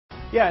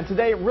Yeah, and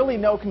today, really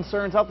no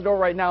concerns. Out the door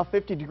right now,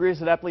 50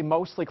 degrees at Epley,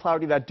 mostly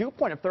cloudy. That dew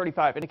point of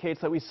 35 indicates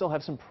that we still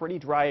have some pretty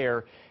dry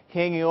air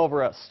hanging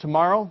over us.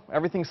 Tomorrow,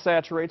 everything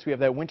saturates. We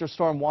have that winter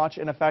storm watch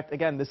in effect.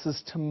 Again, this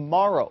is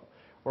tomorrow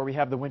where we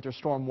have the winter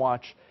storm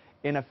watch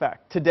in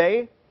effect.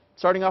 Today,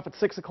 starting off at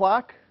 6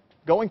 o'clock,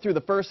 going through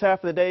the first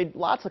half of the day,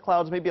 lots of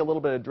clouds, maybe a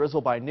little bit of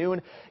drizzle by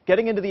noon.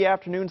 Getting into the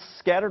afternoon,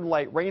 scattered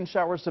light rain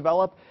showers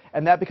develop,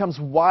 and that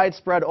becomes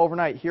widespread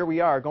overnight. Here we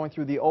are going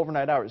through the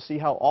overnight hours. See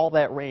how all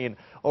that rain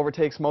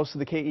overtakes most of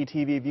the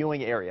KETV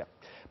viewing area.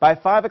 By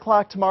 5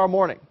 o'clock tomorrow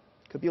morning,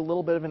 could be a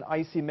little bit of an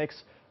icy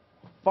mix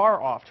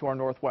far off to our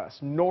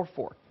northwest,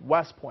 Norfolk,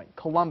 West Point,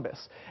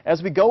 Columbus.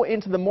 As we go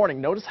into the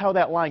morning, notice how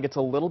that line gets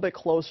a little bit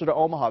closer to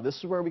Omaha. This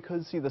is where we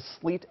could see the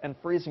sleet and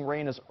freezing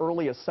rain as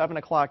early as 7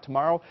 o'clock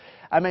tomorrow.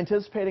 I'm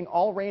anticipating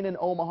all rain in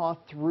Omaha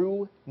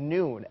through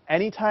noon.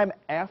 Anytime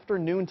after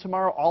noon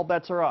tomorrow, all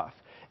bets are off.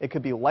 It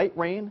could be light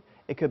rain,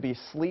 it could be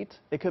sleet,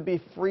 it could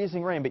be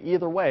freezing rain, but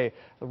either way,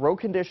 the road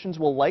conditions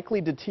will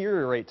likely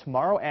deteriorate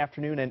tomorrow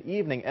afternoon and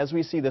evening as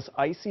we see this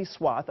icy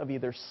swath of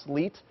either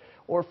sleet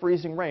or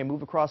freezing rain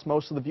move across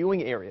most of the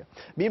viewing area.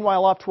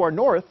 Meanwhile, off to our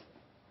north,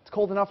 it's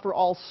cold enough for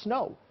all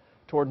snow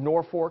toward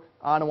Norfolk,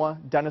 Ottawa,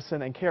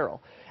 Denison, and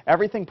Carroll.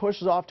 Everything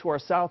pushes off to our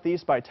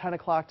southeast by 10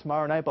 o'clock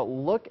tomorrow night, but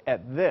look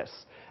at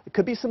this. It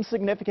could be some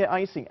significant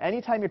icing.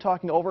 Anytime you're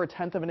talking over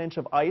 1/10 of an inch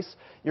of ice,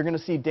 you're going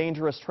to see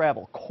dangerous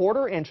travel.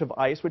 1/4 inch of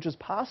ice, which is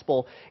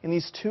possible in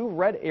these two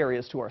red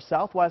areas to our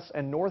southwest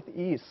and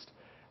northeast.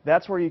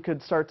 That's where you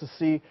could start to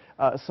see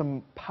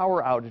some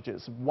power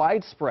outages,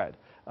 widespread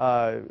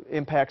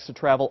impacts to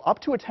travel up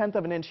to 1/10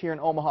 of an inch here in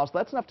Omaha. So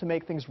that's enough to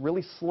make things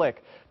really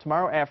slick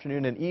tomorrow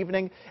afternoon and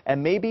evening,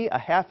 and maybe a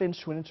 1/2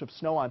 inch to 1 inch of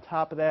snow on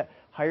top of that.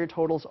 Higher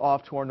totals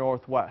off to our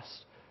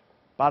northwest.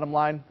 Bottom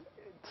line,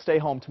 stay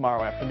home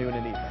tomorrow afternoon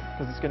and evening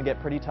because it's going to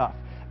get pretty tough.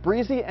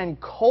 Breezy and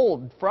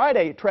cold.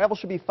 Friday, travel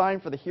should be fine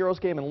for the Heroes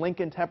game in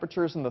Lincoln.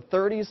 Temperatures in the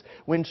 30s,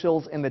 wind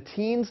chills in the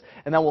teens,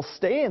 and then we'll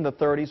stay in the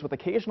 30s with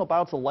occasional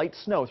bouts of light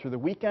snow through the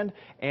weekend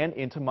and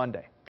into Monday.